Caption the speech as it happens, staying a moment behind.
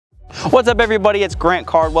What's up everybody, it's Grant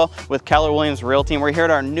Cardwell with Keller Williams Realty, and we're here at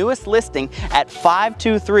our newest listing at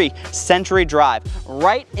 523 Century Drive,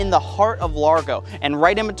 right in the heart of Largo. And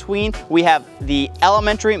right in between, we have the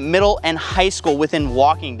elementary, middle, and high school within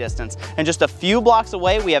walking distance. And just a few blocks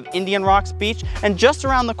away, we have Indian Rocks Beach, and just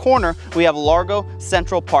around the corner, we have Largo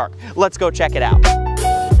Central Park. Let's go check it out.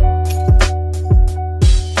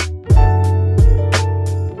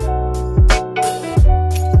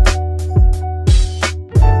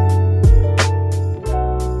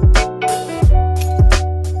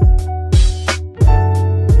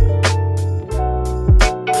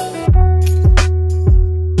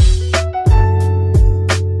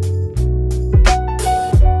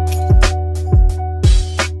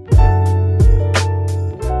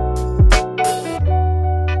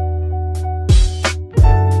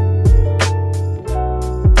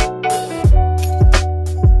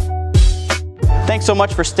 Thanks so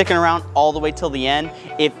much for sticking around all the way till the end.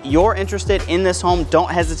 If you're interested in this home,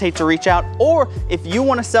 don't hesitate to reach out. Or if you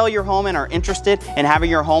want to sell your home and are interested in having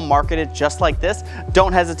your home marketed just like this,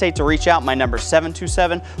 don't hesitate to reach out. My number is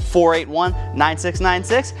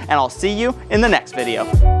 727-481-9696, and I'll see you in the next video.